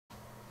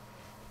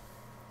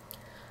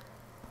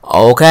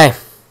Okay,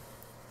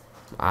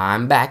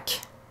 I'm back.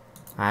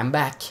 I'm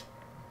back.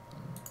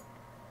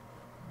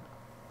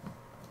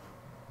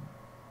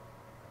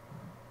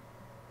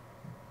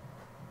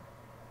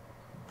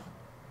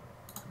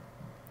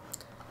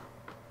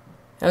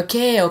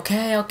 Okay.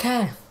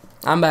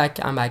 I'm back.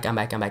 I'm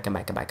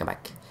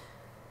back.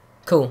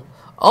 Cool.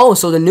 Oh,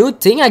 so the new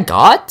thing I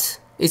got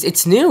is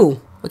it's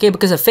new. Okay,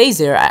 because of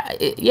phaser.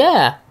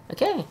 Yeah.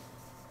 Okay.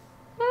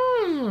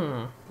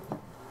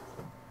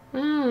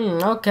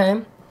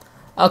 Okay.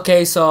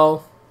 Okay,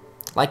 so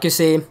like you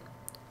see,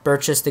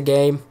 purchase the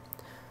game.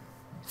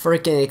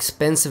 Freaking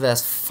expensive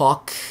as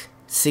fuck.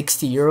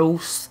 60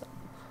 euros.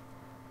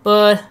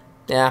 But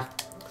yeah.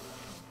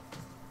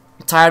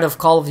 I'm tired of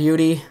Call of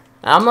Duty.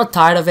 I'm not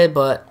tired of it,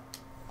 but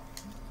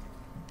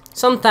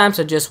sometimes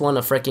I just want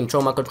to freaking throw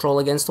my control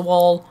against the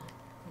wall.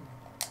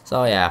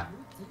 So yeah.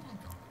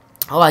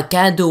 Oh, I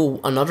can't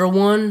do another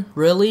one?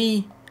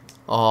 Really?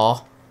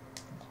 Oh.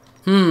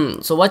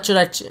 So what should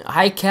I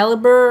high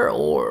caliber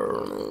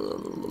or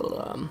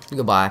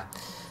goodbye.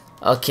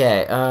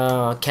 Okay,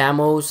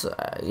 camos,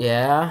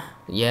 yeah,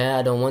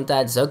 I don't want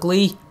that. It's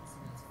ugly.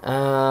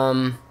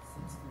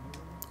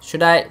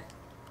 Should I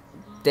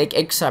take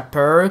extra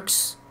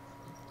perks?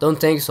 Don't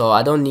think so.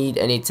 I don't need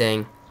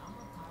anything.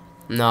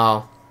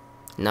 No.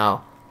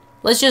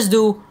 Let's just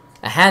do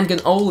a handgun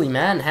only,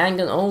 man.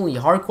 Handgun only,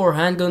 hardcore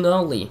handgun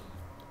only.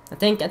 I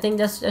think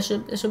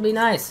that should be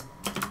nice.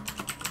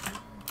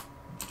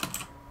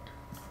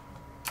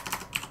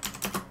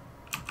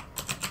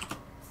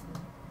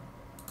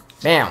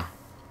 Bam.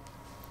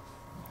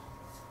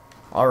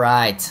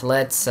 Alright,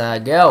 let's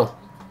go.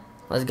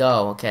 Let's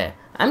go, okay.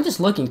 I'm just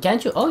looking,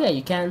 can't you? Oh yeah,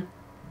 you can.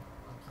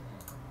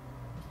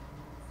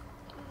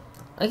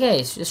 Okay,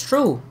 it's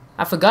true.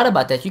 I forgot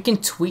about that. You can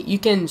tweet, you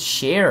can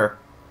share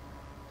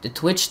the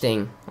Twitch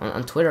thing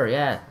on Twitter,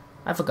 yeah.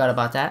 I forgot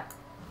about that.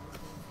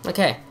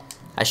 Okay,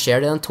 I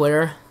shared it on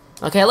Twitter.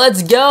 Okay,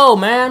 let's go,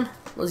 man.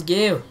 Let's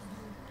go.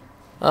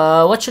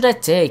 What should I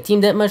take?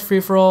 Team Deathmatch,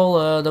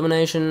 free-for-all,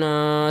 domination,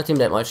 Team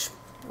Deathmatch.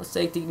 Let's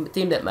take team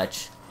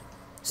Deathmatch.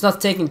 It's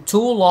not taking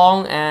too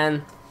long,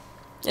 and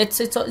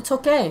it's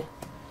okay.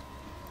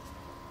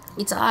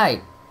 It's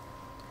alright.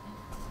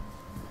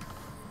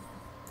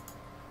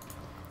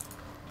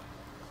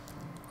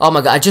 Oh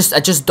my god, I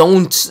just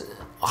don't.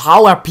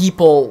 How are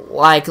people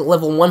like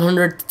level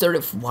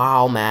 130?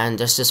 Wow, man,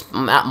 that's just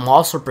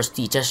monster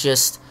prestige. That's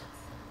just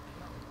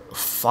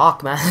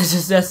fuck, man.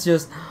 That's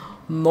just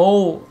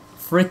no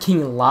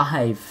freaking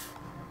life.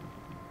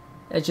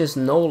 That's just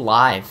no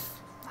life.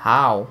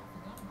 How?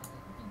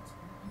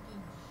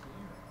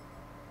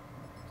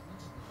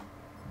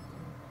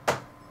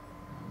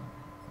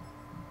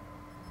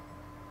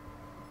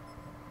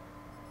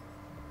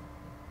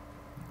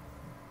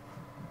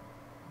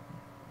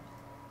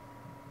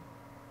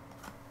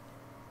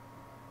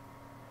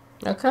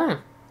 Okay.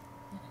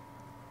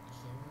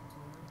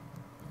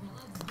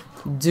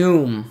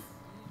 Doom.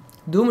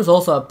 Doom is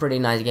also a pretty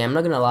nice game, I'm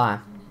not gonna lie.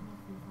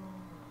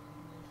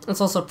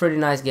 It's also a pretty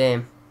nice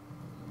game.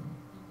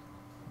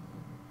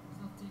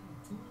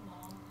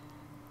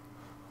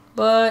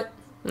 But,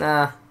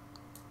 nah.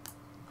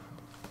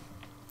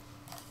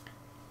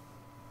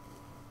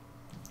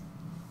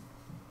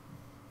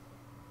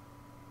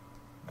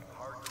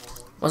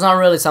 Was not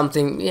really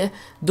something, yeah,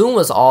 Doom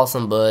was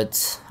awesome,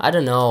 but I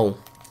don't know.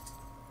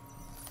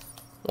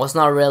 I was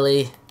not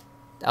really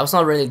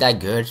that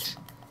good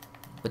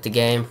with the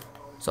game.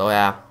 So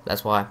yeah,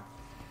 that's why.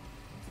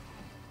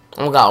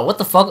 Oh my god, what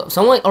the fuck?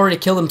 Someone already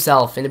killed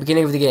himself in the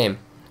beginning of the game.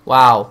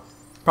 Wow.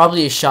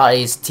 Probably shot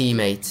his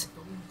teammate.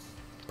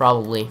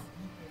 Probably.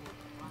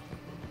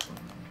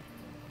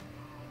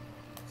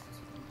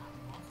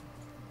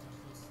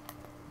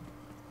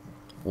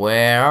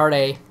 Where are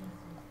they?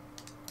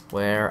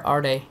 Where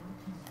are they?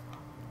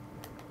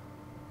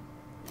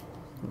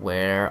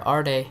 Where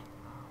are they?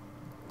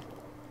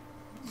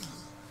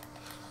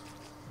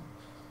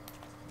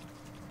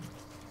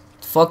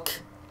 Fuck.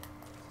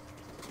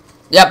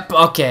 Yep,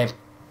 okay.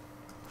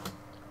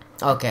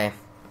 Okay.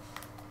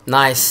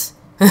 Nice.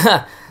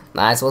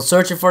 Nice. Well,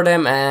 searching for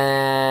them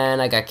and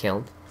I got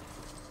killed.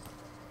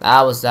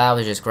 That was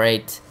just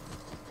great.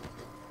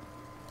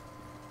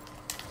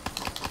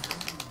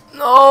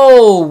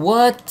 No,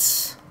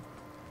 what?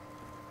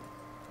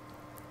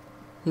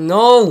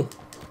 No.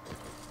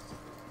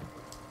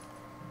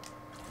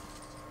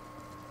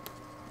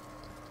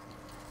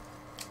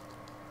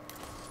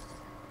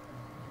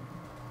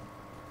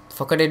 The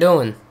fuck are they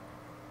doing?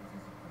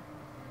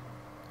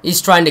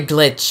 He's trying to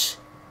glitch.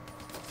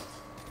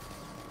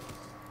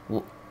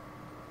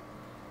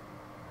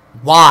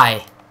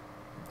 Why?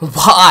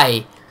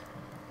 Why?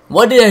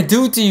 What did I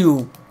do to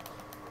you?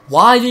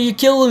 Why did you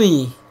kill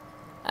me?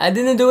 I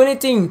didn't do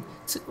anything.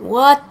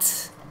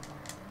 What?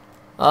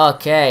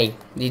 Okay.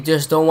 They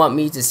just don't want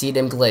me to see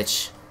them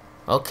glitch.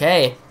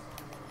 Okay.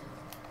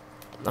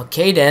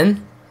 Okay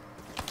then.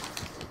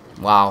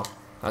 Wow.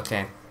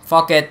 Okay.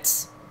 Fuck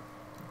it.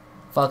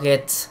 Fuck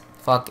it.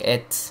 Fuck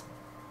it.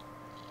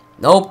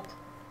 Nope.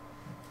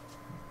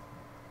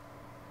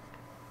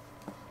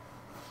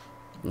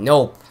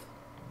 Nope.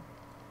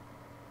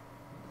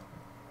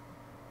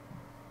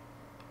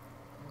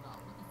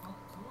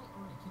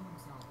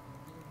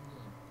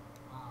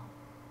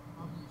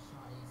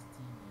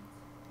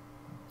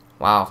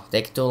 Wow,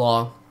 take too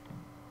long.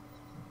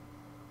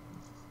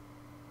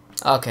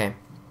 Okay.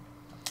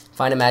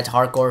 Find a match,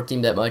 hardcore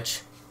team that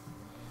much.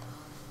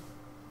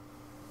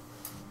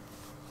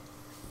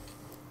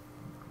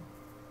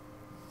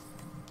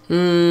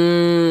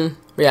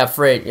 Yeah,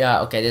 Fred.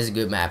 Yeah, okay, this is a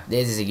good map.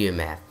 This is a good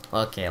map.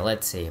 Okay,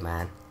 let's see,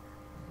 man.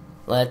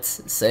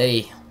 Let's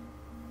see.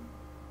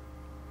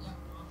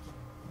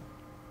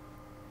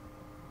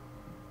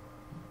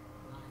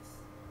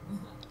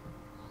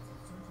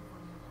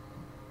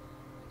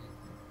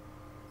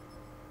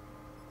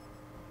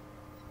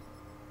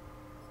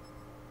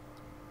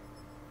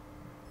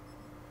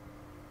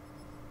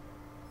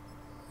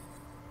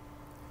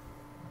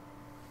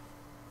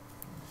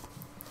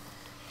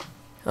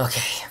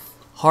 Okay,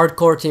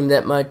 hardcore team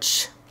that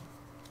much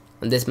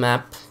on this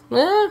map.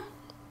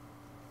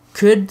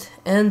 Could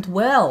end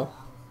well.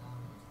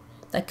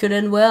 That could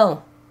end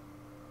well.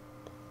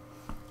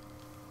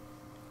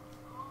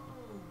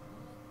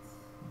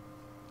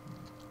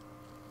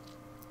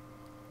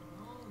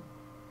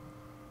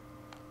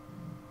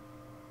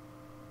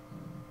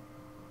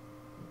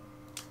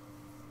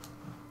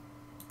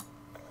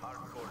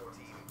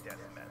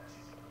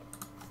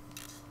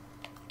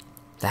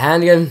 The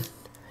handgun.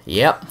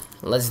 Yep.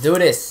 Let's do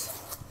this.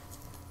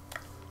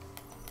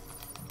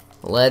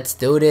 Let's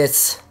do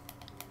this.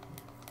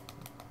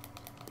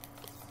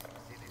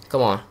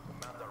 Come on.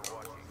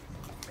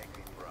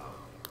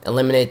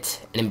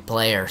 Eliminate enemy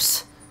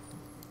players.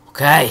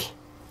 Okay.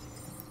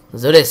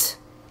 Let's do this.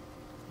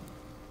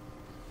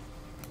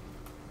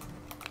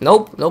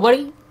 Nope,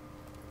 nobody?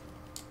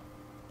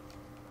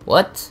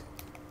 What?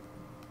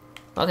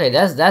 Okay,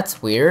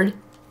 that's weird.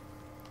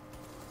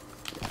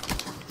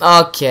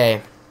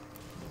 Okay.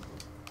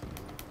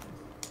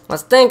 I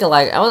was thinking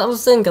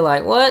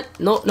like what?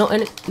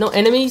 No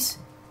enemies?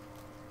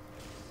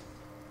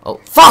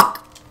 Oh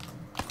fuck!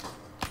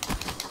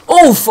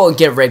 Oh fuck,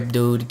 get wrecked,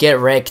 dude. Get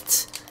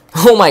wrecked.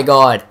 Oh my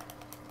god.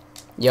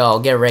 Yo,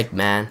 get wrecked,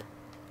 man.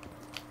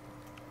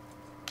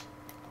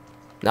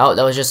 No,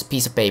 that was just a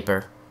piece of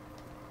paper.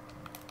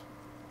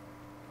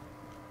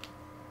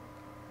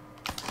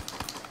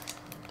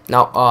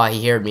 No, oh,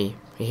 he heard me.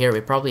 He heard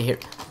me, probably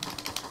heard.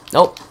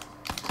 Nope.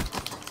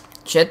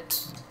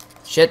 Shit.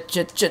 Shit,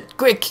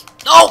 quick!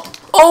 No!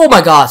 Oh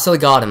my god, still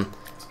got him.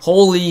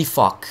 Holy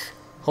fuck.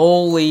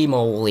 Holy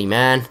moly,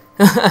 man.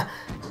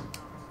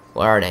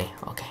 Where are they?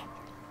 Okay.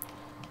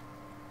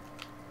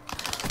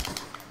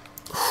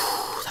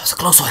 That was a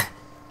close one.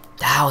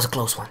 That was a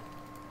close one.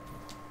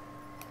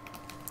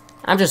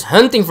 I'm just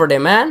hunting for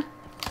them, man.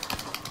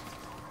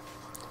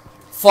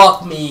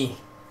 Fuck me.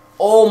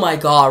 Oh my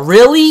god,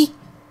 really?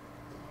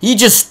 He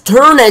just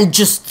turned and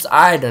just...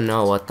 I don't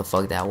know what the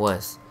fuck that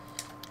was.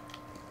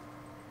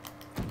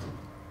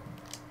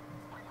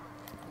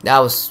 That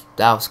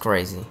was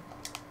crazy.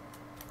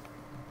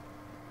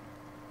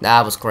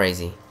 That was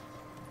crazy.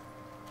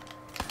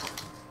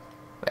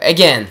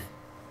 Again.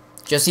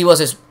 Just he was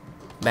his...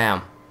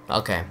 Bam.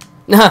 Okay.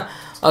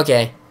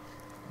 Okay.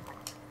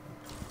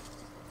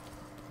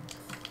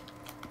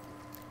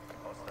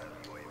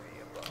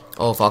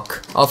 Oh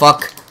fuck. Oh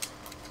fuck.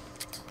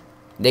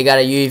 They got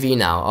a UAV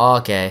now.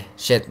 Okay.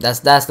 Shit,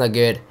 that's not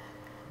good.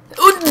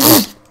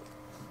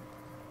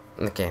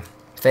 Okay.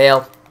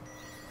 Fail.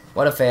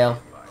 What a fail.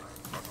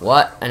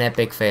 What an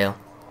epic fail.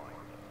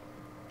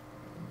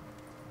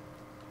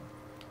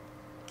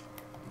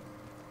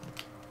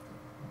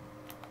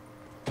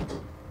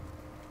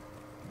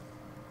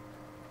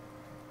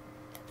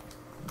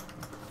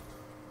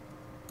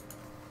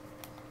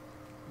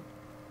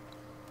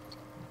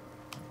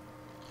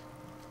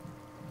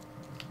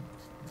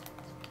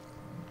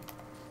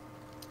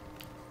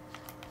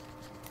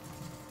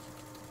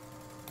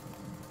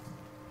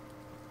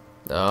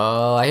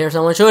 Oh, I hear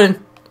someone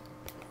shooting.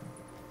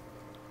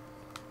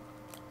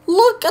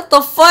 Look at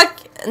the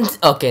fuck.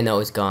 Okay, no,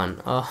 it's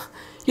gone.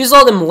 You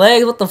saw them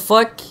legs. What the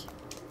fuck?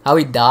 How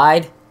he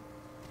died.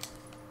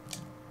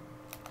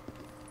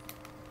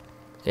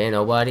 Okay,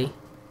 nobody.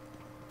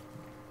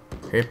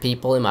 Hear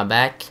people in my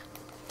back.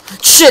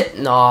 Shit!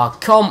 No,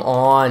 come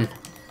on.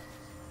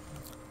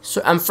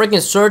 So I'm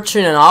freaking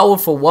searching an hour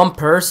for one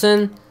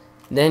person,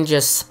 then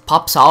just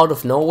pops out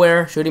of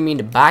nowhere, shooting me in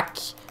the back.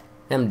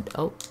 And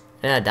oh,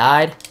 and I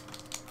died.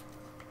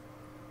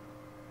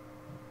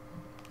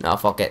 No,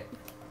 fuck it.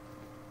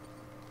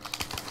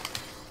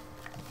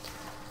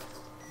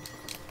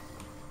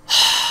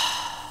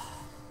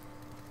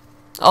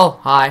 Oh,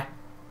 hi.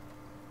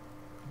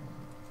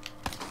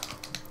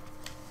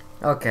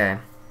 Okay.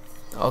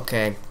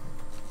 Okay.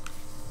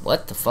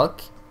 What the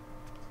fuck?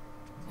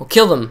 Who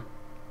killed him?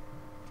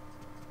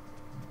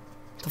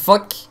 The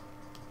fuck?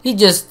 He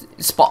just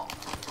spot.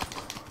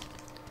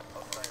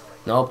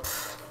 Nope.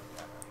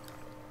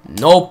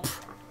 Nope.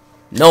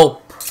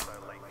 Nope.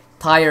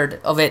 Tired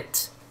of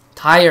it.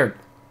 Tired.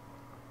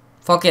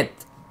 Fuck it.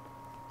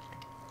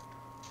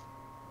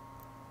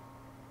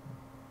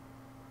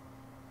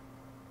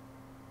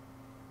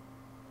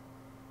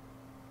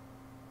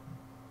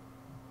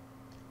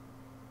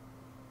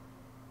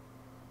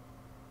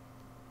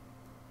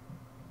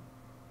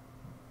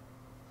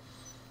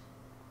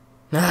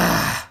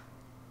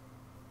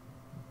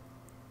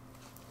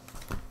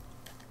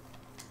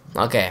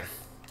 Okay.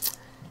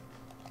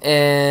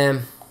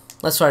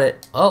 Let's try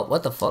it. Oh,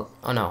 what the fuck?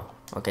 Oh no.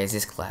 Okay, it's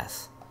this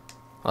class.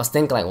 I was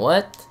thinking like,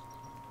 what?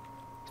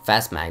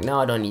 Fast mag. No,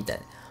 I don't need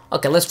that.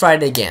 Okay, let's try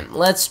it again.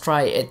 Let's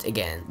try it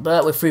again,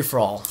 but with free for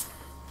all.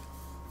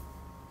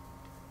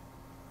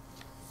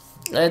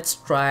 Let's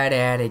try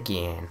that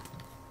again.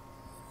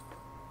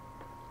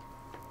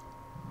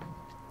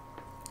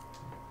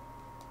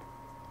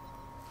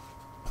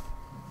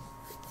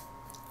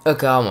 Oh,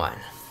 come on.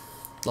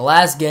 The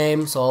last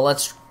game, so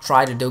let's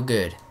try to do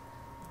good.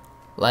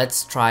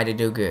 Let's try to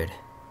do good.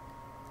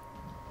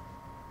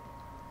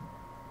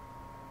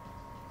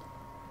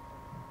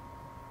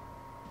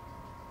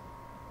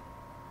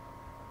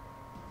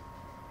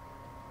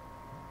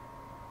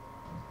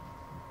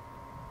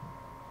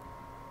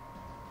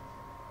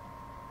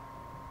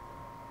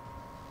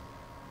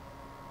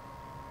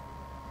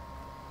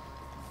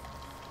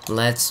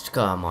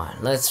 Come on.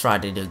 Let's try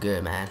to do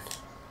good, man.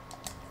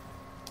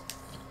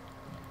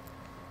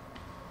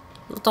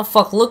 What the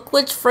fuck? Look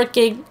which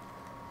freaking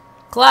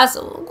class.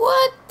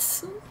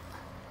 What?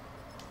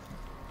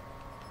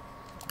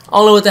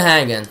 Only with the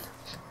handgun.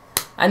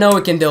 I know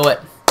we can do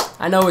it.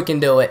 I know we can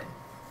do it.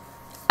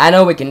 I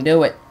know we can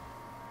do it.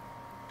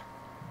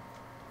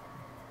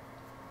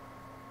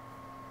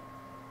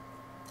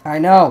 I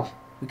know.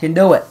 We can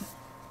do it.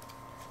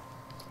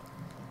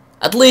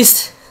 At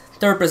least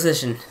third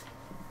position.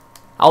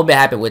 I'll be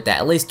happy with that.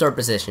 At least third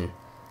position.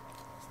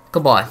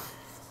 Come on.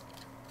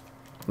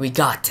 We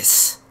got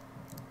this.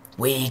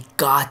 We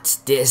got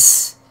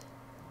this.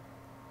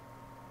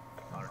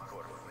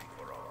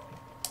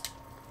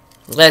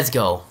 Let's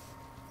go.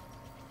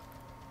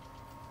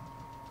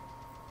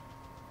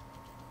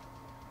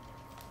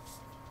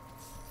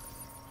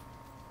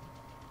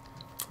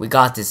 We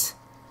got this.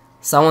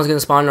 Someone's gonna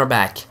spawn in our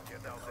back.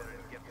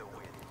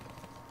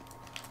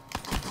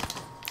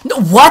 No,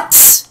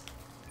 what?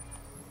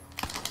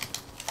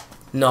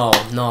 No,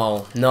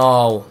 no,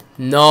 no,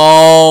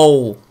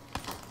 no.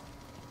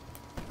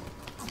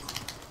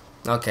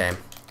 Okay.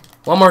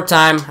 One more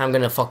time, I'm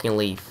gonna fucking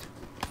leave.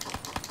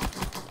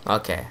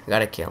 Okay,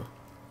 gotta kill.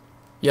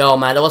 Yo,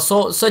 man, that was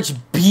such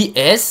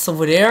BS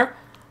over there.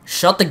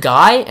 Shot the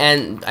guy,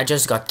 and I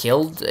just got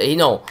killed. You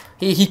know,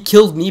 he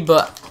killed me,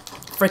 but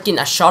freaking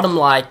I shot him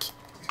like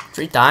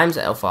 3 times.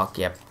 Oh, fuck,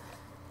 yep.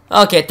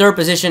 Okay, third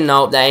position,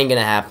 no, that ain't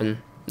gonna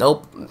happen.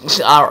 Nope,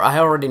 I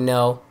already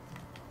know.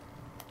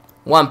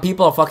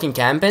 People are fucking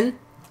camping.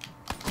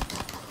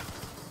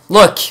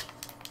 Look,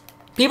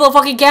 people are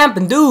fucking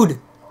camping, dude.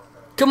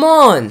 Come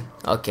on.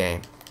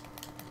 Okay.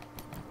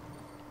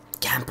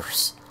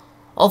 Campers.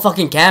 All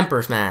fucking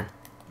campers, man.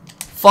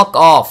 Fuck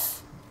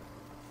off.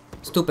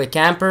 Stupid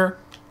camper.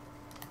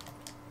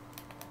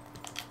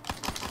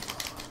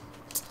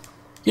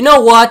 You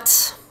know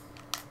what?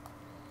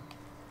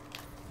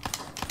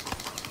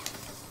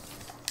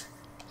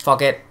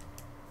 Fuck it.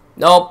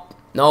 Nope.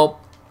 Nope.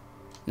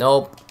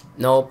 Nope.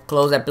 Nope.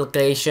 Close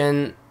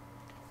application.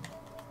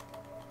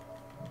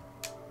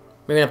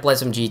 We're gonna play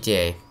some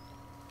GTA.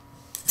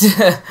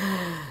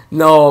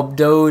 No,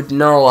 dude.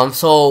 No,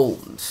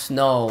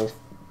 no.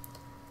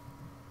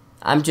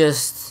 I'm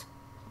just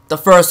the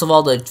first of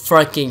all the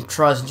fucking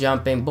trust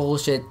jumping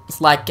bullshit.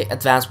 It's like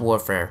Advanced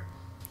Warfare.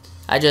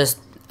 I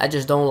just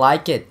don't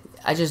like it.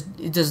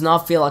 It does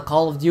not feel like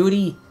Call of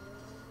Duty.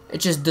 It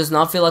just does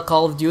not feel like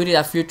Call of Duty,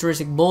 that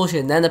futuristic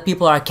bullshit. And then the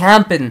people are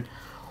camping.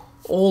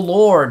 Oh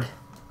Lord.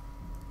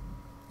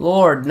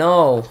 Lord,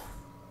 no.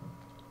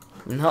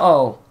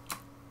 No.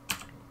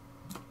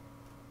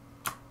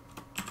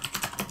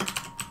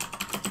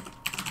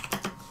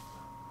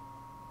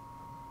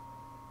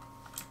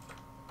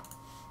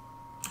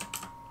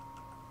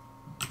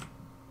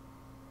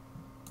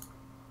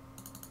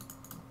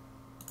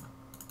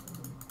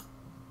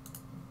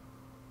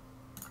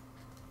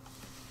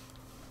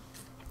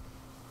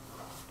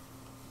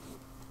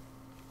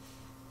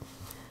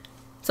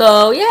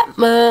 So yeah,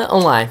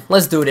 online.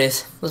 Let's do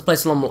this. Let's play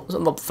some.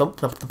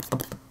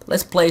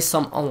 Let's play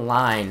some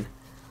online.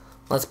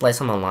 Let's play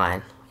some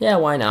online. Yeah,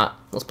 why not?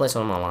 Let's play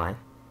some online.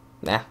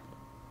 Yeah.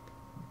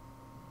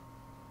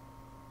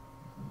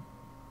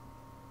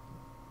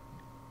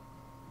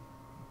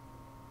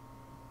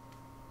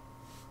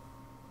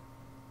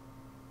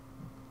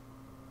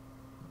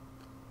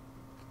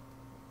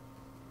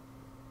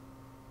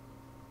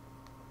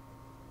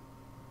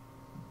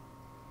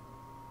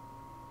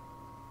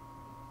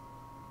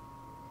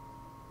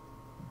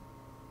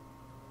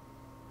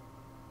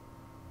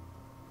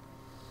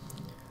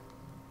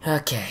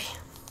 Okay.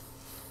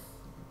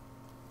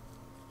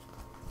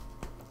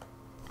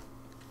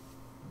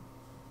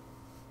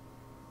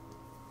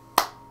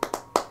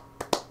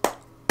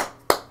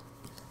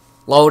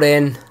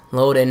 Loading,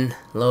 loading,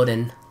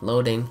 loading,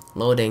 loading,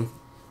 loading.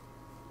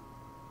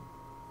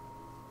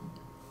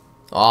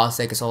 Oh, it's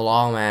taking so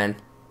long, man.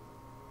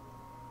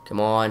 Come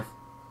on.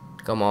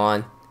 Come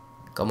on.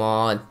 Come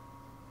on.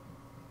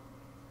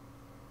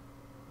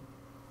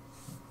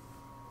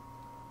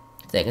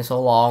 It's taking so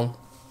long.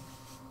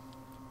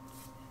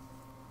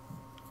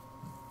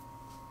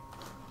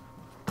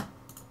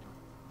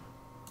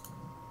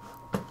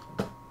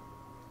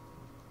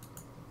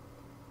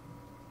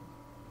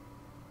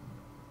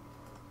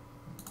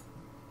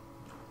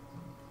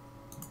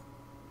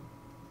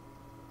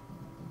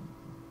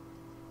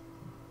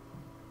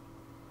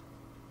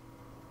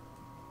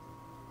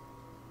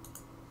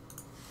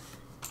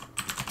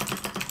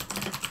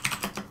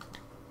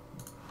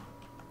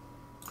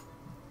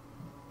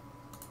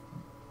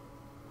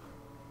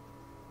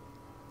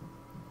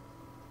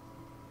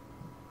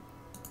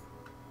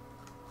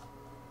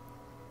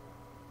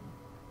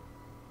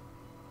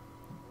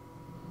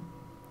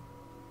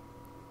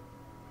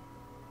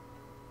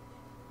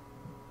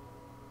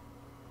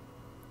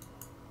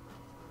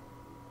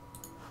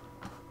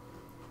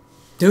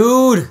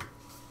 Dude!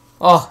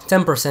 Oh,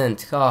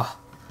 10%. Oh,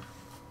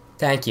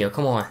 thank you.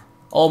 Come on.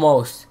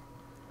 Almost.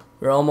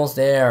 We're almost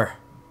there.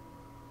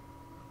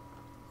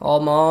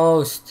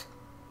 Almost.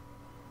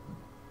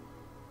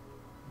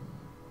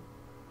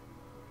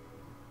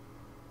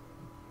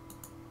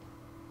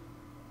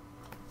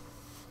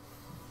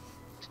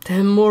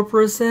 Ten more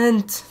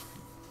percent.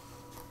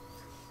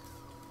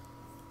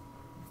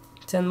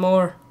 10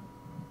 more.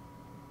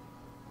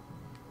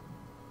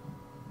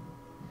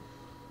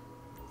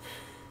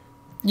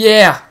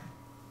 Yeah.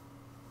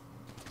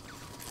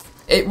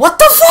 What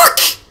the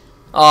fuck?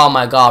 Oh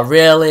my god,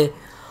 really?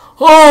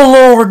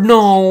 Oh lord,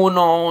 no,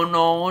 no,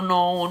 no,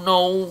 no,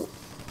 no.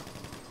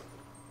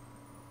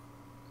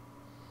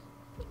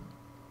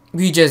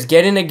 We just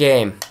get in the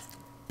game.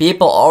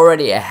 People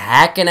already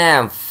hacking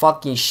and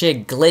fucking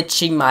shit,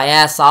 glitching my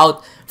ass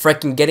out,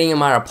 freaking getting in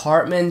my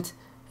apartment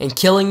and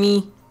killing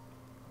me.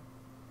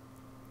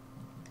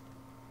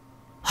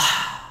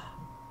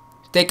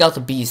 Take out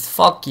the beast.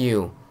 Fuck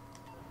you.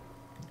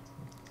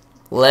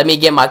 Let me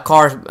get my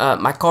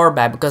car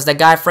back because that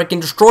guy freaking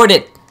destroyed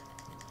it.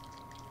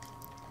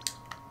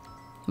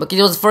 But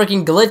he was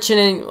freaking glitching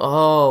and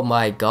oh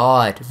my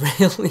god,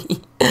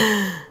 really?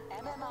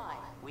 MMI,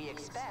 we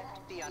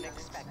expect the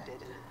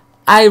unexpected.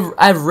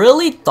 I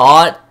really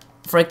thought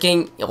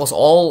freaking it was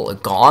all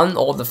gone,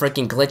 all the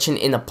freaking glitching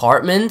in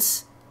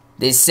apartments.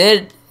 They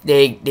said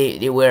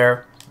they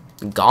were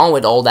gone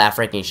with all that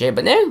freaking shit,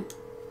 but no.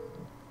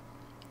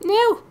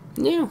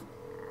 No.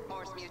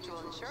 Morse Mutual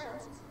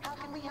Insurance, how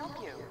can we help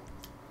you?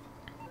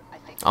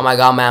 Oh my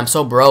god, man, I'm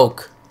so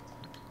broke.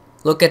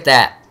 Look at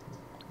that.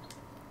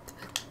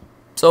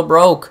 So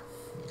broke.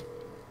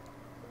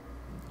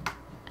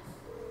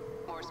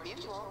 Morse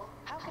Mutual,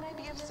 how can I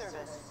be of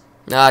service?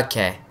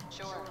 Okay.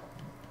 Sure.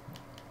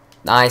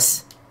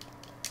 Nice.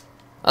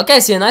 Okay,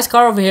 see a nice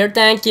car over here.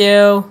 Thank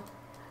you.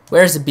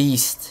 Where's the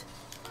beast?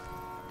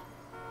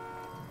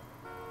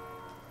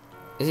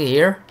 Is he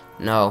here?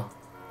 No.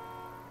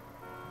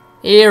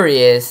 Here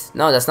he is.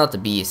 No, that's not the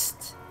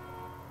beast.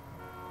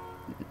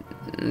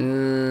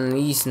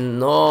 He's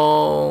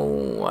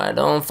no. I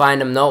don't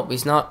find him. Nope,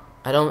 he's not.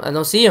 I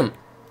don't see him.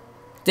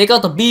 Take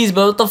out the beast,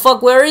 but what the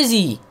fuck? Where is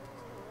he?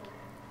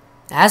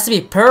 It has to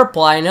be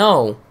purple. I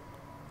know.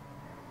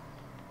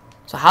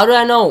 So how do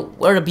I know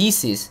where the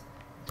beast is?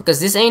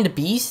 Because this ain't the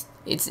beast.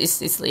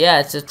 It's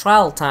yeah. It's a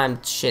trial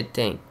time shit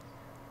thing.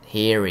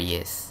 Here he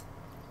is.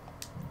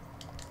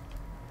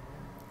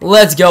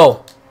 Let's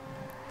go.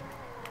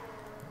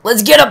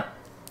 Let's get him.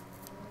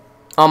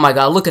 Oh my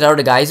god, look at the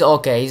other guy. He's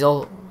okay. He's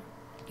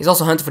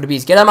also hunting for the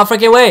beast. Get out of my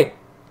freaking way.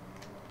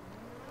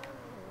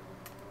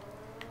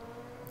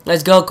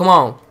 Let's go, come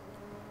on.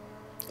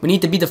 We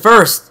need to be the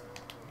first.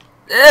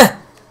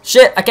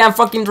 Shit, I can't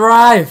fucking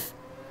drive.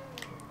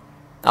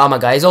 Oh my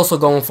god, he's also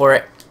going for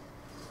it.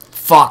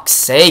 Fuck's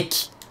sake.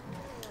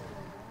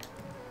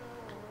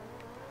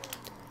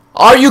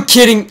 Are you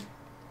kidding?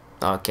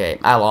 Okay,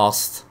 I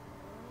lost.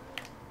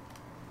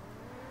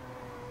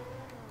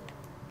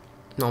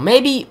 No,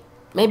 maybe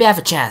I have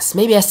a chance.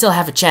 Maybe I still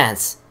have a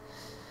chance.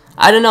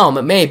 I don't know,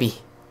 but maybe.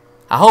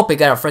 I hope he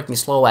got a freaking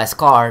slow ass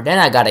car. Then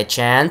I got a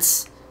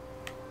chance.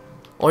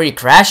 Or he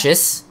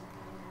crashes.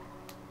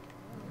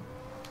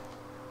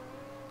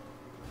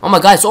 Oh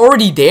my god, it's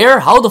already there?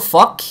 How the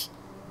fuck?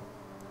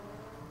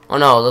 Oh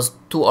no, those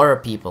two other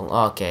people.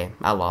 Okay,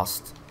 I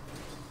lost.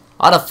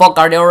 How the fuck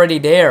are they already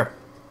there?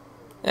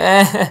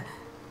 I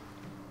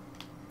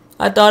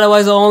thought I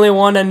was the only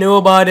one that knew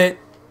about it.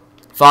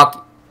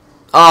 Fuck.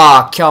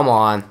 Ah, oh, come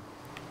on.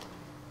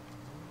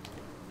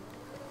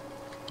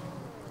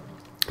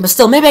 But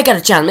still, maybe I got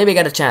a chance. Maybe I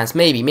got a chance.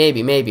 Maybe.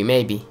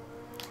 Get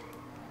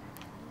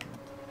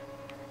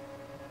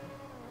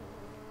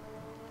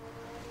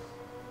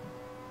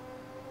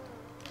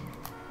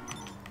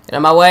out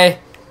of my way.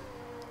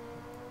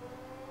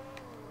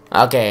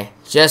 Okay,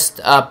 just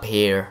up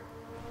here.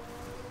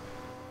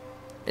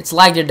 It's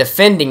like they're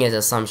defending it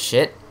or some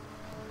shit.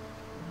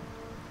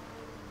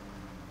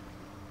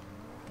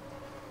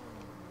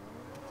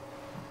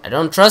 I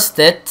don't trust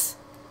it.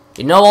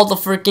 You know all the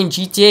freaking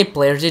GTA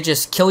players, they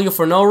just kill you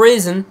for no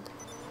reason.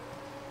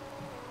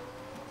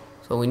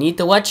 So we need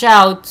to watch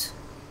out.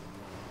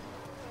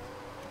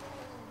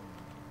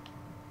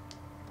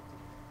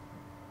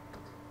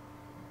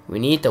 We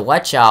need to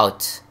watch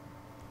out.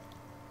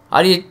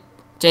 How do you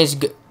change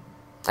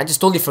I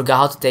just totally forgot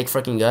how to take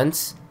freaking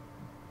guns.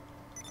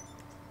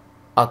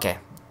 Okay.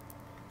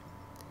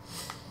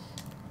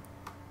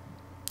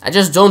 I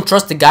just don't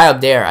trust the guy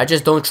up there. I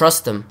just don't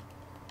trust him.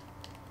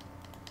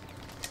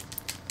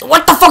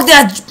 What the fuck did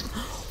I...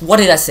 What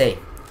did I say?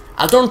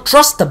 I don't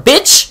trust the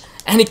bitch,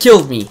 and he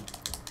killed me.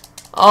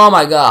 Oh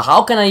my god,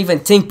 how can I even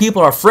think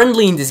people are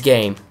friendly in this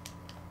game?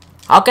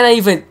 How can I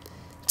even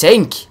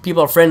think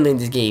people are friendly in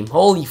this game?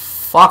 Holy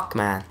fuck,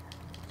 man.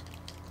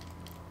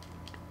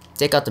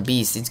 Take out the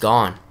beast, it's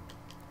gone.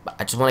 But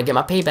I just want to get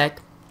my payback.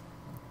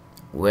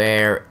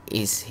 Where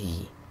is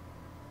he?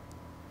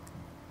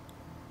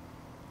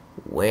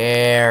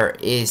 Where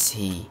is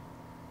he?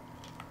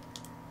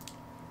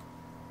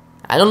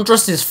 I don't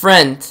trust his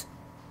friend.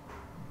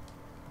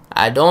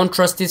 I don't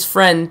trust his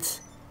friend.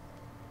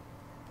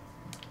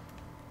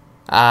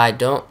 I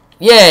don't.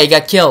 Yeah, he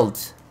got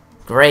killed.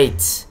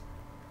 Great.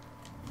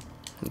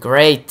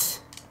 Great.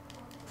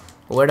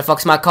 Where the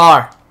fuck's my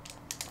car?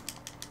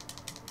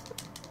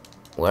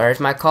 Where's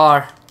my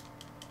car?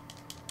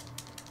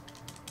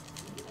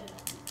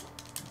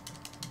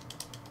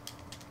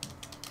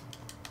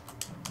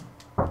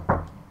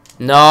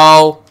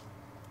 No.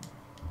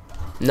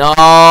 No.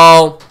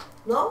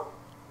 Non?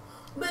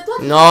 Mais toi,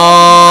 tu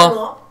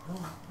No.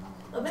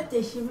 avec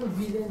tes cheveux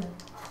vilains là.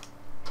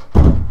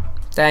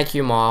 Thank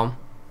you, Mom.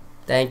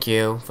 Thank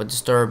you for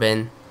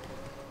disturbing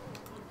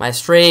my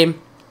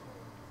stream.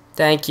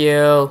 Thank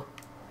you.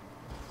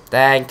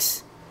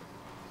 Thanks.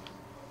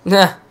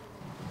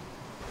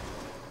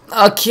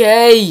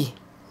 Okay.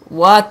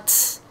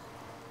 What?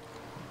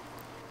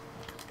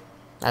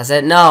 I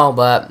said no,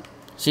 but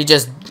she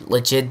just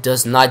legit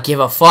does not give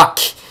a fuck.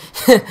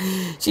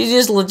 She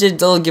just legit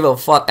don't give a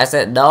fuck. I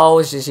said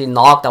no. She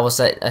knocked. I was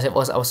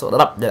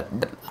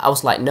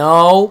like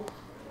no.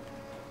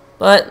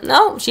 But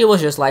no, she was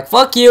just like,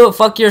 fuck you,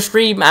 fuck your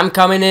stream, I'm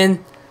coming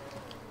in.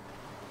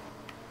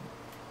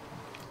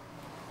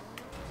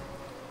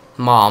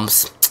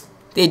 Moms,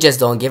 they just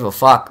don't give a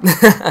fuck.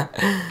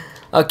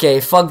 Okay,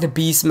 fuck the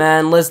beast,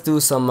 man. Let's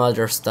do some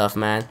other stuff,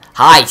 man.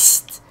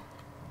 Heist.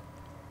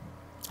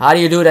 How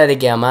do you do that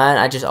again,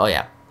 man? Oh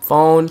yeah,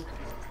 phone.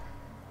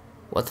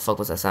 What the fuck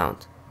was that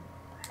sound?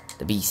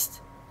 The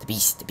beast. The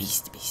beast, the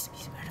beast, the beast, the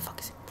beast. Where the fuck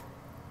is it?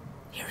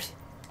 Here is it.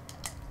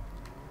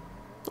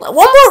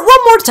 One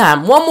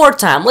more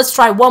time. Let's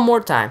try one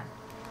more time.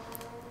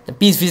 The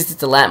beast visits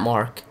the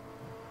landmark.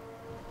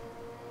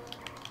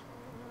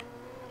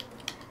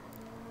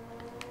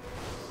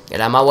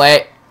 Get out of my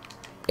way.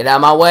 Get out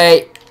of my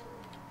way.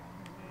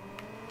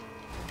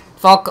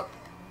 Fuck.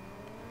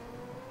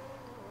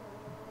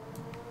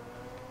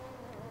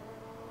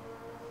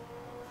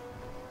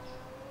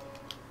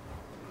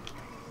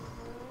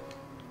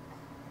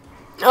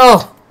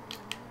 Oh.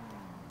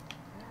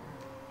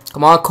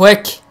 Come on,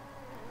 quick.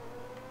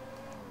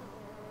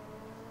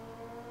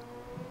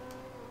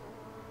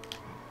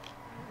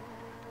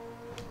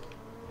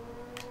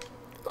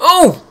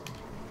 Oh!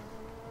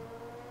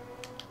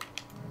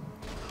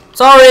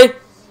 Sorry!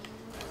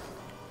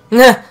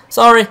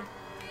 Sorry!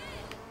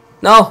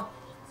 No!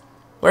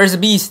 Where's the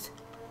beast?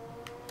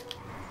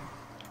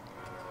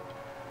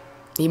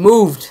 He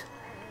moved!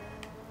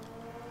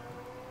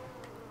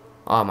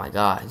 Oh my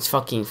god, it's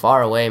fucking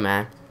far away,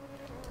 man.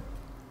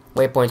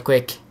 Waypoint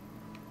quick.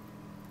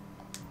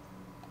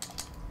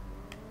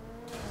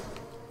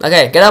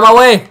 Okay, get out of my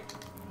way!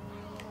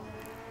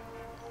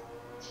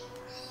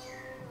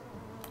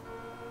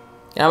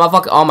 Yeah,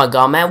 oh my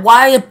god, man.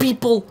 Why are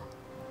people...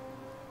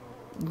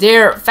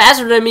 They're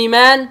faster than me,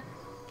 man.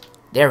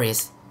 There he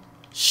is.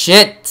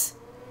 Shit.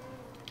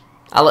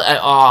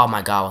 Oh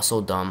my god, I was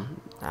so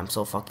dumb. I'm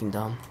so fucking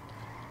dumb.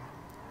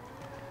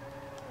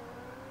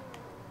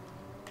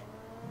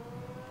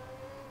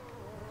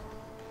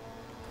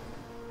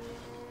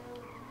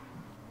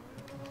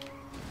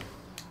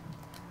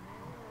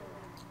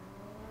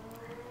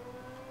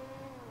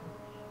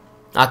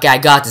 Okay, I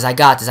got this. I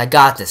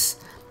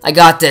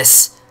got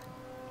this.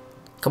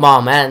 Come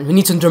on, man. We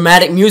need some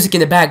dramatic music in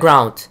the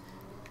background.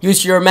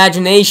 Use your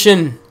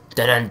imagination.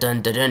 Dun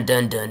dun dun dun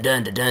dun dun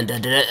dun dun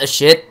dun dun.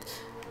 Shit.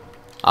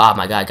 Oh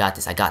my god, I got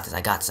this. I got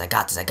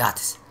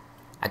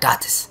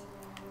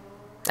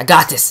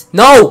this.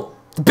 No!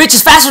 The bitch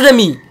is faster than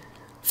me.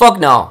 Fuck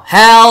no.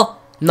 Hell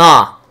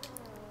nah.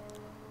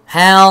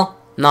 Hell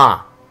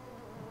nah.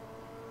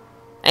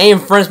 I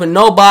ain't friends with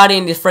nobody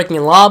in this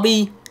freaking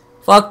lobby.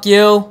 Fuck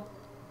you.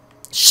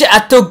 Shit, I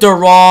took the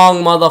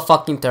wrong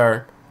motherfucking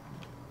turn.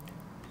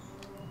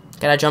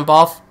 Can I jump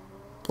off?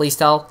 Please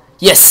tell.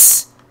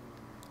 Yes!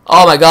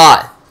 Oh my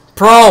god.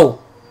 Pro!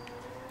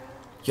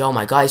 Yo,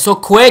 my god, he's so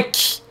quick!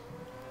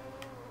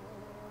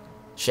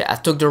 Shit, I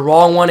took the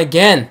wrong one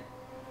again.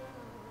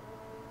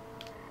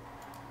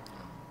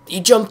 He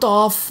jumped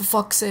off, for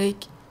fuck's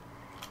sake.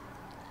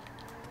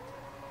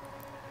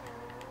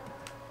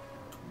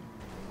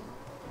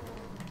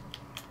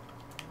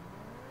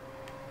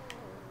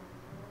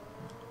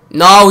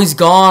 No, he's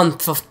gone,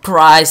 for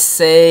Christ's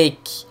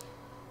sake.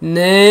 No.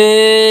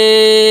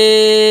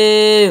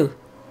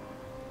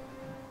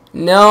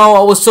 No,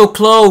 I was so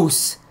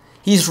close.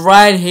 He's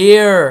right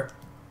here.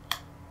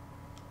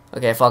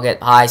 Okay, fuck it.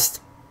 Heist.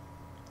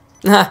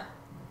 Let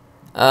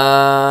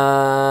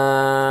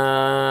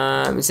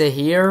me say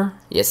here.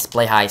 Yes,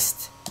 play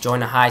heist.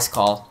 Join a heist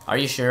call. Are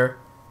you sure?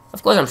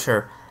 Of course I'm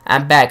sure.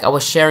 I'm back. I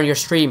was sharing your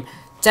stream.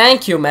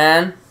 Thank you,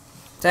 man.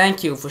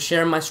 Thank you for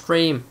sharing my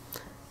stream.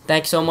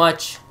 Thanks so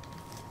much.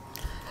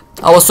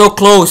 I was so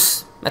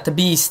close at the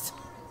beast.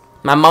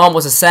 My mom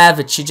was a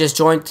savage. She just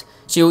joined.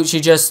 She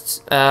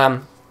just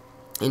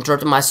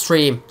interrupted my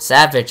stream.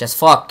 Savage as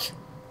fuck.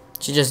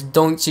 She just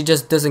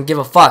doesn't give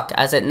a fuck.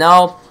 I said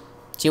no.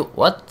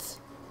 What?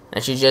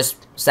 And she just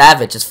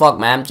savage as fuck,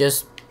 man.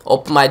 Just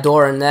opened my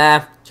door and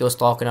she was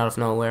talking out of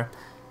nowhere.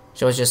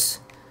 She was just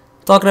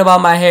Talking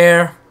about my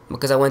hair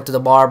because I went to the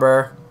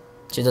barber.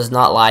 She does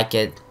not like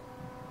it.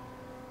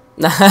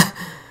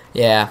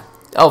 Yeah.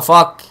 Oh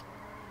fuck.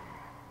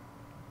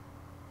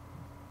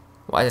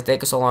 Why is it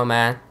taking so long,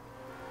 man?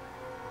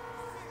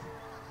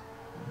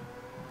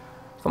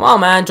 Come on,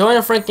 man. Join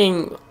the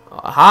freaking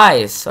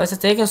heist. Why is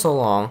it taking so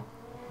long?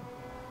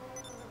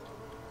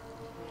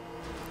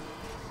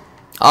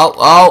 Oh,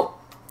 oh.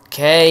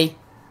 Okay.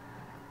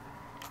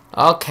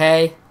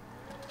 Okay.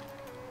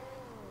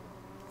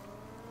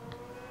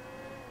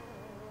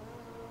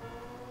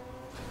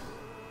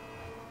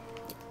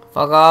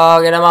 Fuck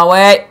off. Get out of my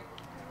way.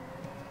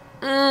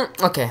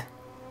 Okay.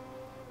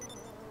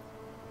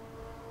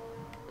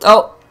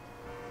 Oh.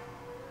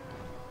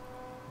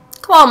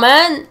 Come on,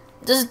 man.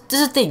 Does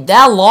it take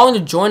that long to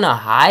join a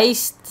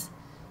heist?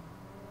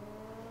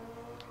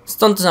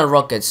 Stunters and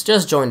rockets.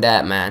 Just join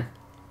that, man.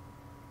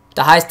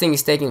 The heist thing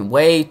is taking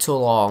way too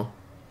long.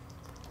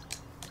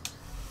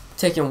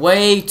 Taking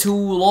way too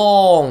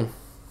long.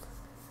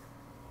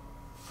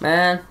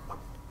 Man.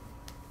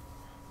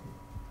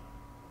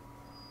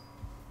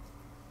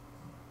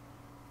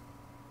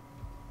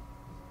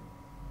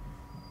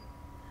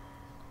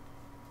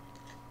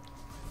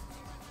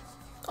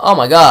 Oh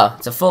my god,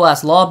 it's a full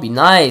ass lobby,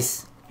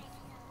 nice.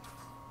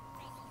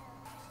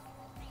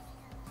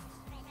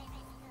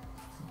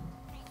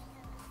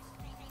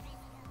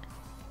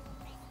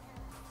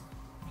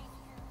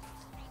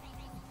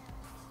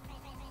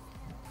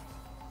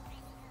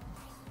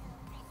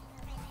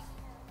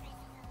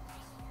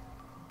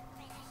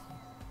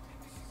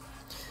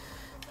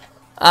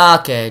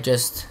 Okay,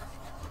 just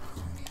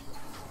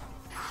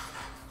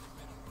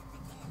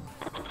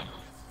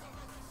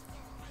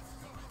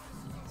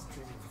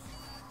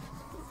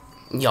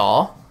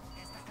ja.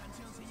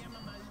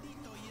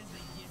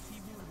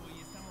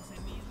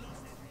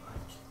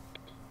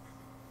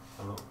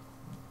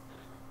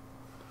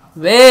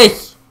 Weg!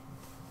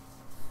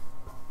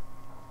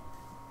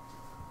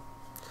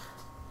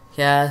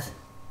 Ja.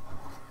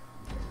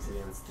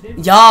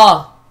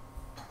 Ja!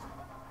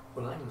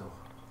 Hoe lang nog?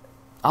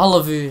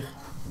 Half uur.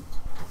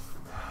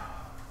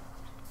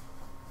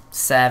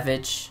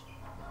 Savage.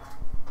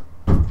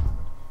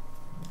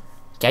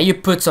 Can you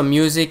put some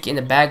music in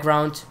the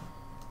background?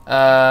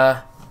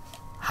 How?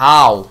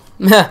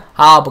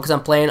 How? Because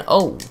I'm playing.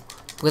 Oh,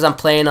 because I'm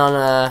playing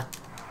on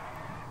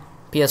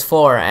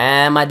PS4,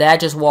 and my dad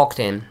just walked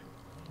in.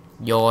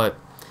 Yo,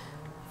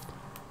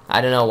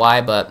 I don't know why,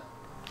 but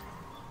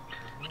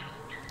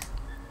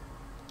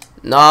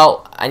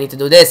no, I need to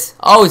do this.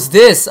 Oh, it's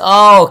this.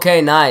 Oh,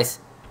 okay, nice.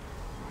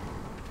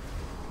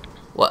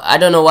 Well, I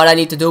don't know what I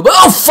need to do, but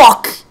oh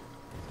fuck!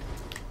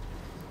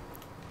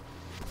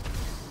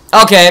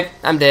 Okay,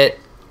 I'm dead.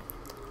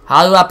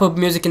 How do I put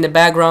music in the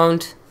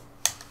background?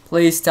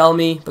 Please tell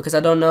me, because I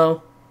don't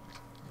know.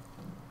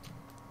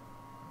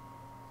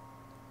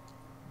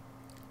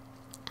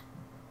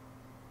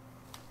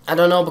 I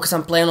don't know because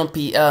I'm playing on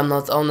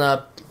not on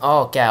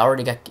oh, okay, I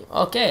already got.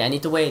 Okay, I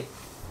need to wait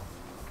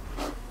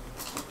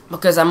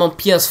because I'm on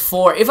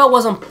PS4. If I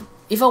was on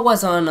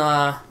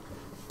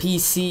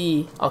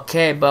PC,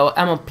 okay, but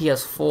I'm on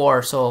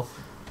PS4, so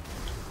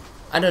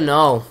I don't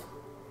know.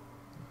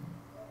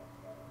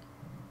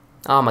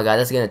 Oh my god,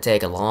 that's gonna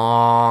take a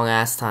long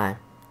ass time.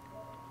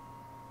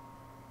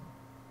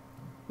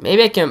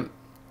 Maybe I can.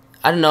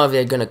 I don't know if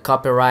they're gonna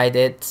copyright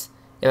it.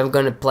 If I'm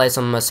gonna play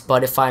some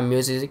Spotify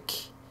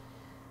music.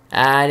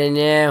 I don't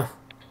know.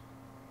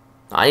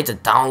 I need to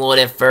download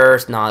it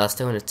first. No, that's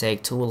still gonna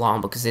take too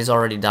long because it's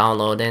already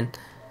downloading.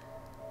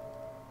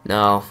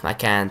 No, I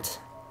can't.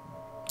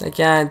 I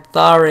can't.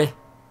 Sorry.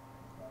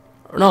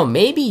 No,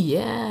 maybe.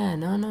 Yeah.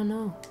 No.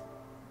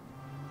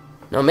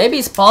 No, maybe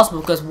it's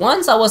possible because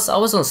once I was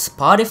on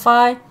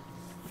Spotify,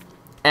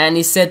 and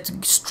it said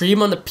to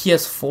stream on the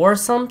PS4 or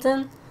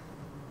something.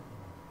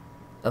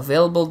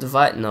 Available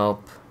device.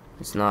 Nope,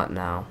 it's not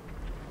now.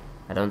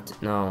 I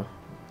don't know.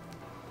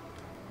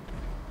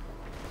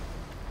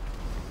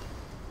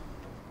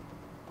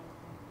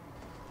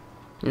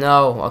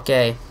 No,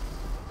 okay.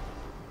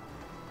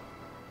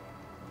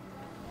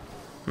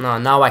 No,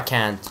 now I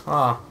can't.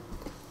 Oh,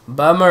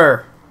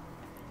 bummer.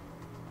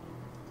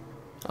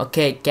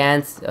 Okay,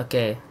 can't.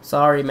 Okay,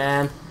 sorry,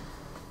 man.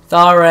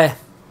 Sorry.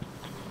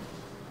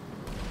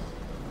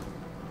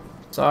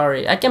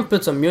 Sorry. I can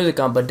put some music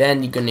on, but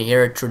then you're gonna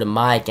hear it through the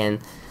mic, and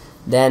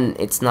then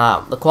it's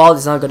not. The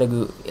quality's not gonna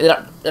go.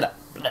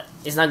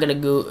 It's not gonna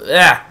go.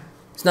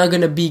 It's not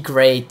gonna be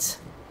great.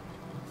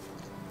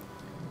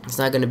 It's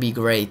not gonna be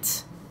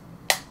great.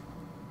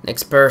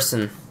 Next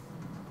person.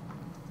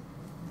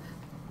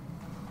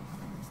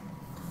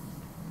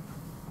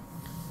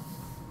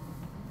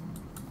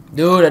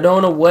 Dude, I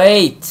don't wanna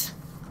wait.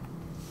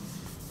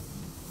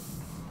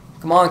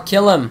 Come on,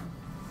 kill him.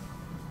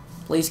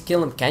 Please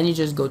kill him. Can you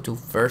just go to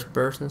first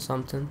person or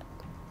something?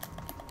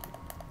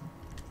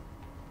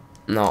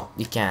 No,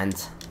 you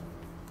can't.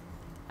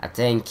 I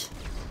think.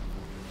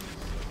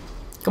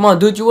 Come on,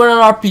 dude, you were an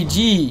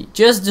RPG.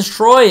 Just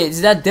destroy it.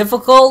 Is that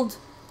difficult?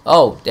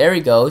 Oh, there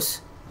he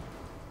goes.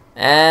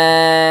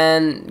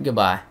 And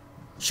goodbye.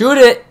 Shoot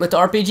it with the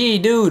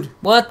RPG, dude.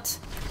 What?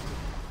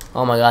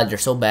 Oh my god, you're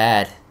so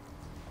bad.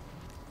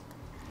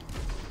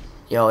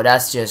 Yo,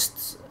 that's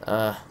just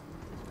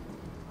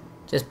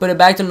put it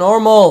back to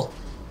normal.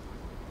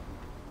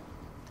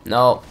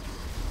 No.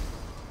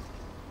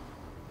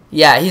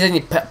 Yeah, he's in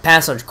the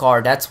Panzer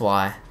car, that's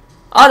why.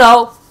 Oh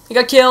no, he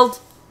got killed.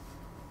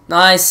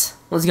 Nice,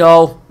 let's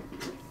go.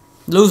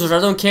 Losers, I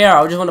don't care,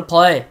 I just want to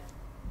play.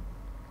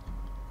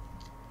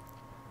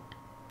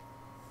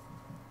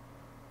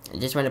 I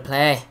just want to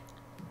play.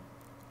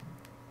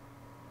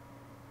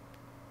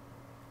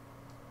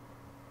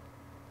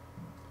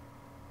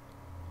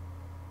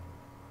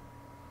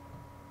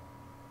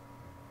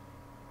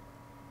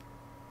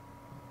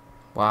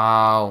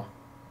 Wow.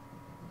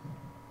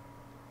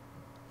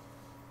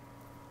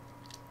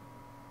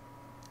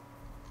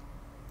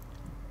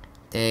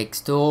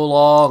 Takes too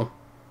long.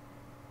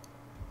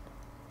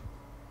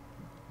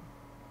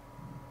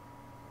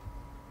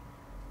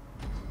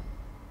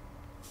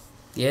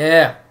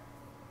 Yeah.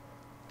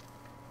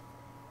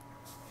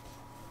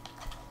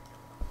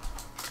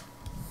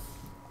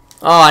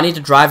 Oh, I need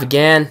to drive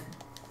again.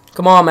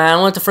 Come on, man. I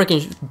want to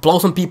freaking blow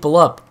some people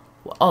up.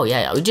 Oh,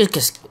 yeah. We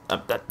just...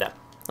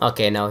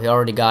 Okay, no. He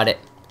already got it.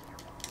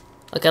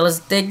 Okay, let's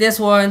take this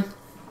one.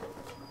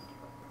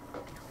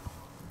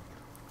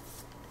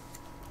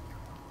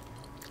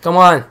 Come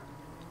on.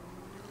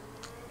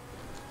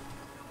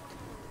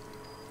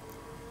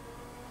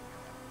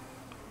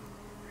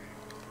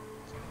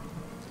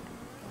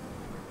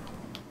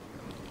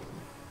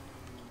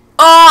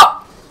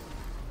 Oh!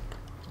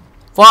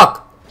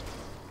 Fuck.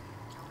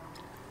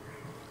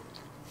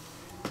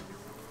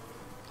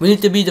 We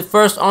need to be the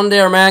first on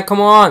there, man. Come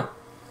on.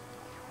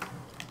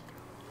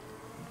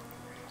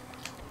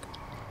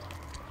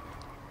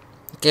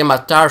 Okay, my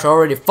tires are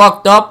already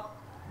fucked up.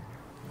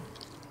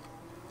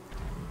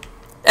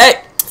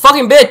 Hey,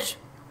 fucking bitch.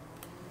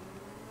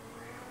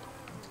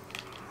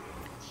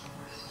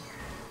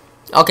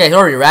 Okay, he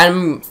already ran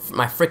me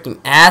my freaking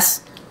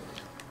ass.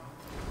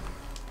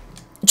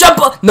 Jump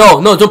up! No,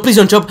 no, don't, please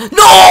don't jump. No!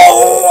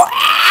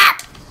 Ah!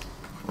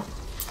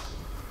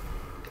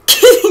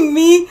 Kidding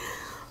me?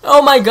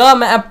 Oh my god,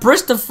 man, I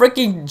pressed the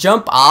freaking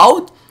jump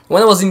out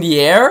when I was in the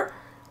air.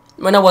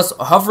 When I was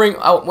hovering,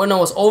 when I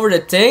was over the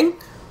thing.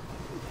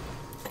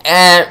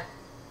 And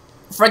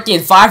freaking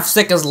 5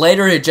 seconds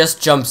later, it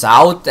just jumps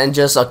out and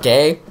just,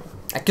 okay.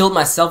 I killed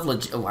myself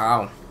legit.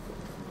 Wow.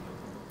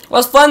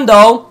 Was fun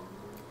though.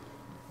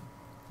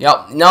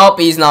 Yup, nope,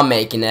 he's not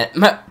making it.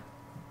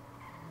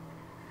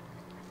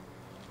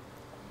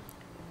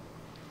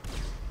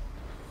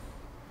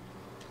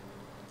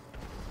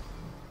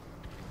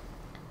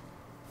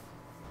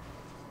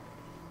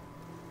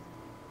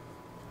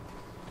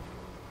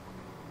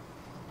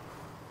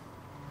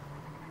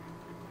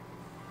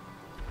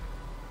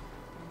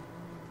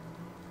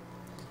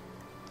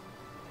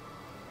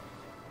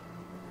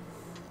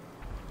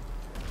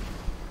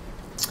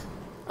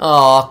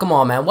 Oh, come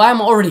on, man. Why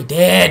am I already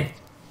dead?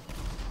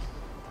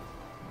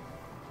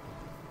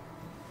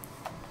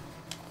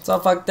 It's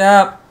all fucked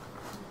up.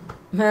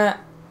 Man.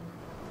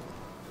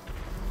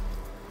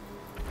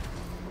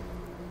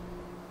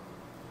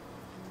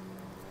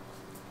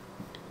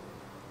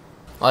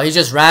 Oh, he's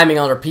just ramming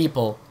other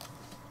people.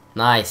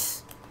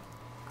 Nice.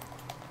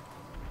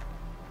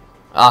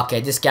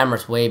 Okay, this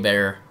camera's way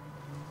better.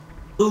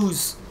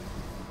 Lose.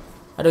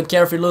 I don't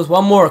care if you lose.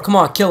 One more. Come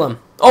on, kill him.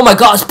 Oh my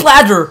god,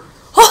 splatter!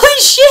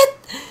 Holy shit!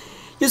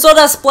 You saw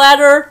that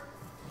splatter?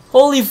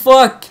 Holy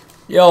fuck!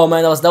 Yo,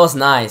 man, that was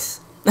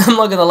nice. I'm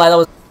not gonna lie, that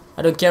was.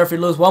 I don't care if you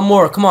lose. One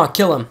more. Come on,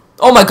 kill him.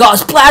 Oh my god,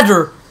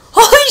 splatter!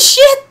 Holy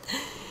shit!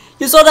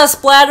 You saw that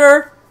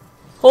splatter?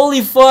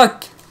 Holy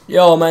fuck!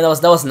 Yo, man,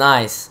 that was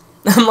nice.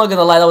 I'm not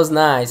gonna lie, that was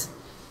nice.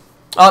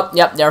 Oh,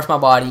 yep, there's my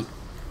body.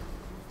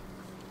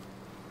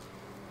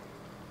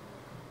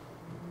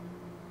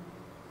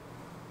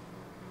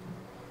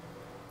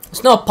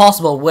 There's no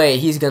possible way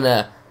he's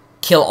gonna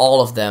kill all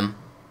of them.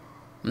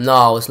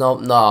 No, it's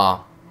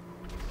no.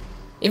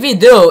 If he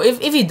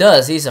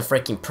does, he's a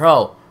freaking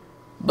pro.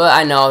 But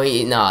I know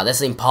no,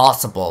 that's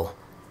impossible.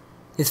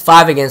 It's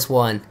 5 against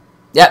 1.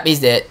 Yep, he's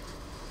dead.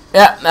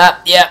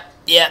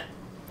 Yep.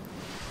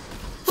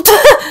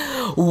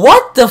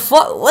 What the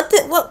fuck? What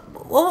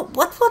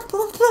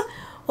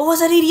was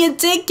that idiot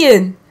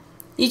thinking?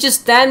 He's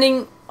just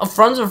standing in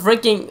front of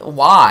freaking.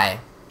 Why?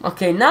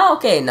 Okay, now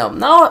I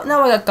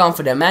got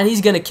confident, man.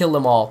 He's gonna kill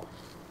them all.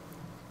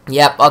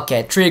 Yep,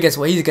 okay, 3 against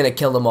 1. He's gonna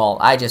kill them all.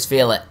 I just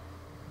feel it.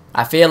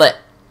 I feel it.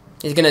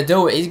 He's gonna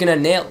do it. He's gonna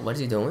nail. What is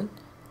he doing?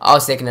 Oh,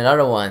 he's taking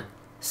another one.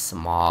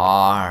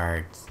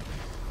 Smart.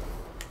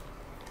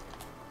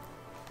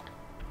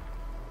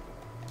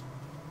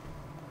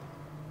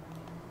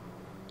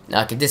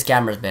 Okay, this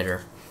camera's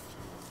better.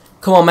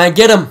 Come on, man,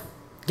 get him.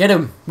 Get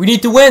him. We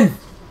need to win.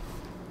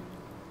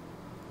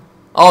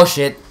 Oh,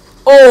 shit.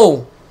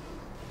 Oh!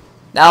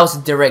 That was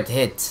a direct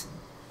hit.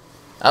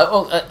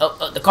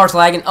 The car's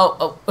lagging.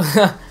 Oh.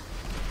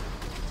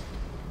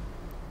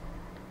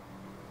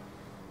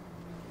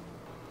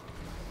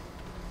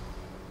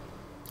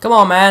 Come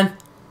on, man.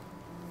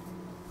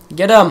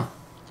 Get him.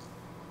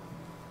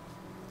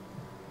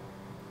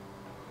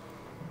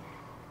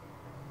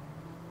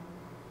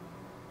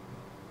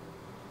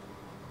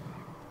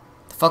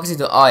 The fuck is he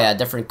doing? Oh yeah,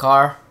 different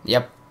car.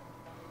 Yep.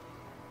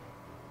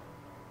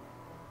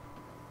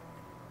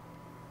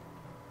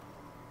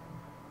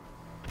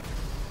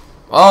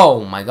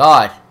 Oh my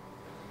god.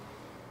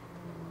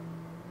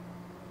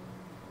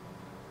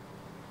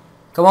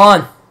 Come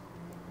on.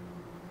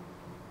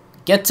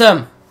 Get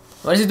him.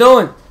 What is he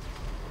doing?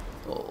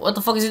 What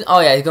the fuck is he? Oh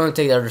yeah, he's going to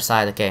take the other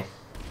side. Okay.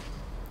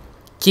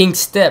 King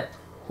Step.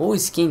 Who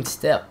is King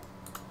Step?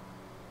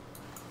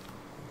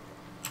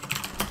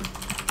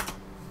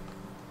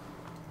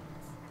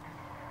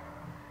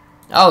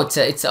 Oh,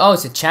 it's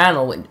a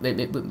channel with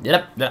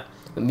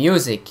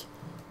music.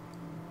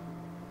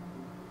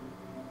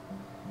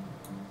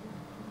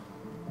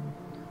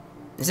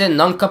 Is it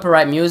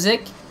non-copyright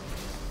music?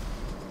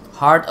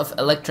 Heart of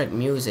Electric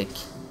Music.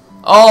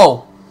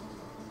 Oh!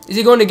 Is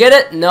he going to get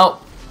it? No.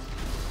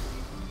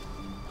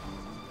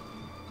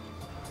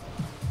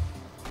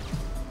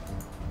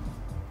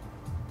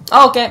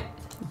 Oh, okay.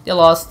 You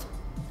lost.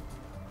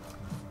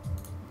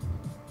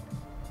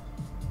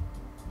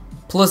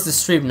 Plus the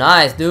stream.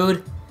 Nice,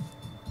 dude.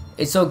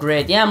 It's so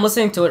great. Yeah, I'm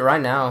listening to it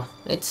right now.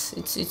 Is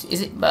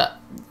it, but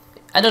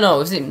I don't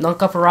know, is it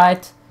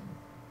non-copyright?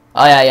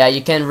 Oh yeah,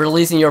 you can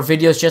release in your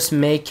videos, just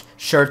make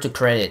sure to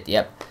credit.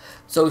 Yep.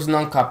 So it's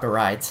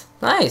non-copyright.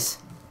 Nice.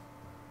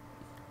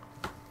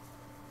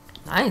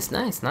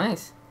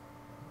 Nice.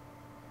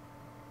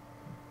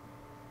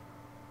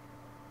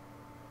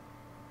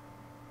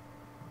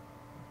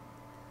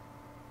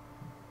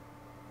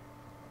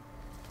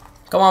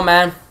 Come on,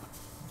 man.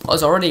 Oh,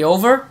 it's already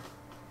over?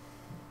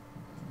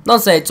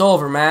 Don't say it's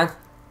over, man.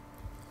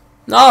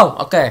 No,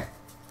 okay.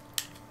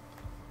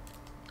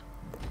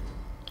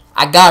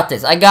 I got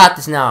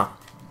this now.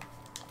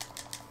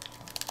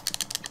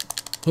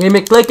 Hear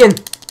me clicking?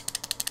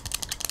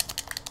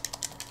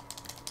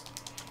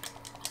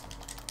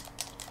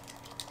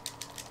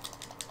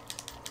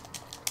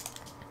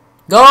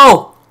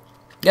 Go!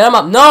 Get him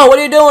up. No, what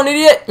are you doing,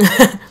 idiot?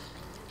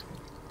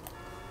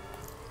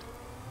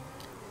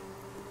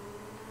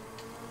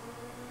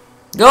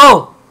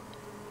 Go!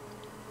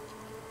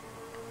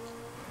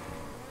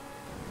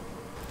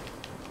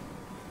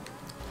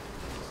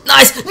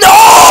 Nice!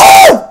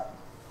 No!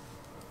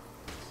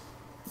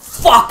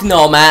 Fuck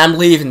no, man, I'm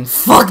leaving.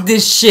 Fuck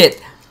this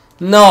shit.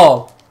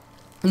 No.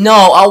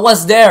 No, I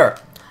was there.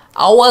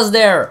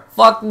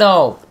 Fuck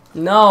no.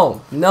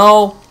 No.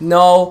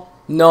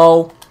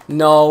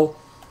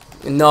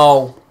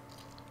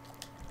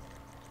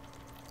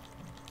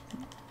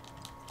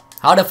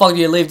 How the fuck do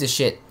you leave this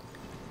shit?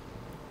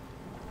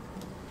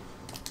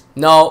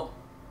 No.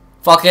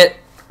 Fuck it.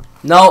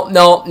 No.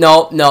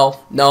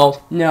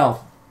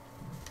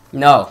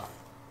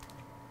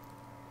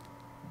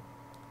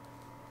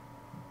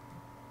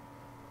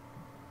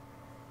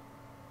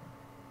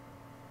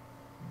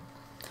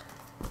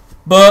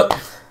 But,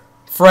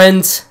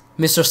 friends,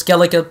 Mr.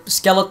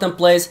 Skeleton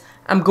Plays,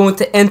 I'm going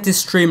to end this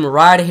stream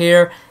right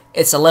here.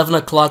 It's 11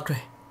 o'clock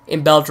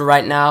in Belgium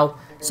right now.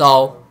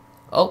 So,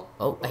 oh,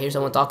 I hear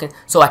someone talking.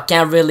 So I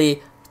can't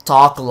really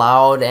talk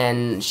loud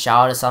and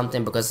shout or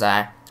something because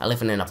I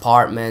live in an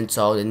apartment.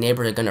 So the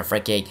neighbors are gonna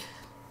freaking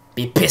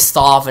be pissed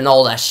off and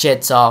all that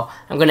shit. So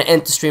I'm gonna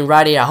end the stream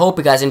right here. I hope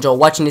you guys enjoy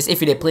watching this.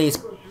 If you did, please,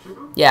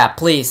 yeah,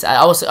 please.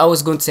 I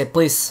was going to say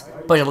please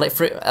punch a like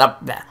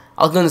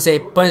I was gonna say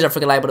punch a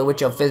freaking like button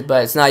with your fist,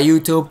 but it's not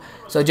YouTube.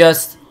 So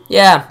just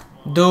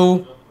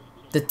do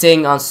the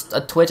thing on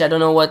Twitch. I don't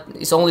know what,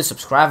 it's only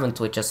subscribe on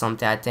Twitch or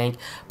something, I think.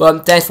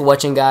 But thanks for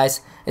watching,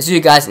 guys, and see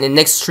you guys in the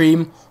next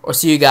stream, or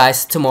see you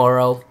guys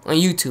tomorrow on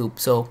YouTube.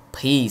 So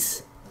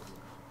peace.